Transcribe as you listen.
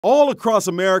All across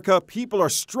America, people are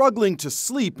struggling to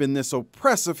sleep in this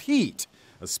oppressive heat,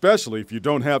 especially if you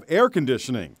don't have air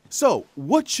conditioning. So,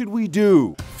 what should we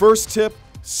do? First tip,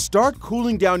 start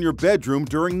cooling down your bedroom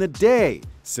during the day,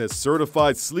 says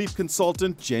certified sleep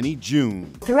consultant Jenni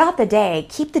June. Throughout the day,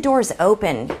 keep the doors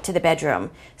open to the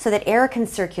bedroom so that air can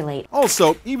circulate.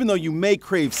 Also, even though you may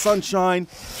crave sunshine,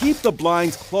 keep the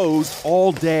blinds closed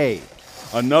all day.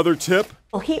 Another tip,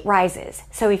 Well, heat rises,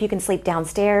 so if you can sleep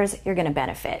downstairs, you're going to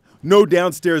benefit. no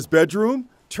downstairs bedroom?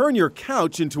 Turn your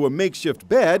couch into a makeshift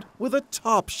bed with a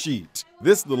top sheet.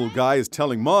 This little guy is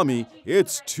telling mommy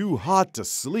it's too hot to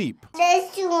sleep.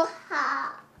 It's too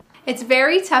hot. It's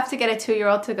very tough to get a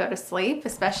 2-year-old to go to sleep,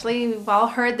 especially we've all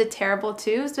heard the terrible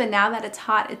twos, but now that it's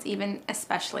hot, it's even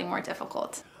especially more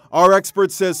difficult. Our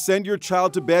expert says send your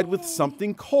child to bed with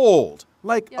something cold,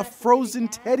 like a frozen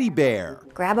teddy bear.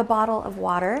 Grab a bottle of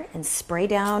water and spray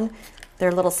down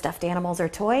their little stuffed animals or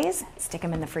toys, stick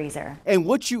them in the freezer. And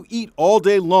what you eat all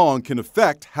day long can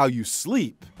affect how you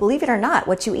sleep. Believe it or not,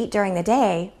 what you eat during the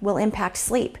day will impact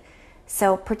sleep.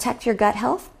 So protect your gut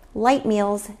health, light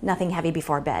meals, nothing heavy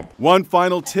before bed. One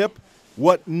final tip,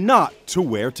 what not to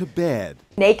wear to bed.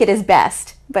 Naked is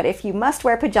best, but if you must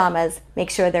wear pajamas, make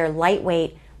sure they're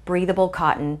lightweight, breathable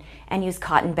cotton, and use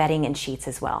cotton bedding and sheets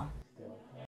as well.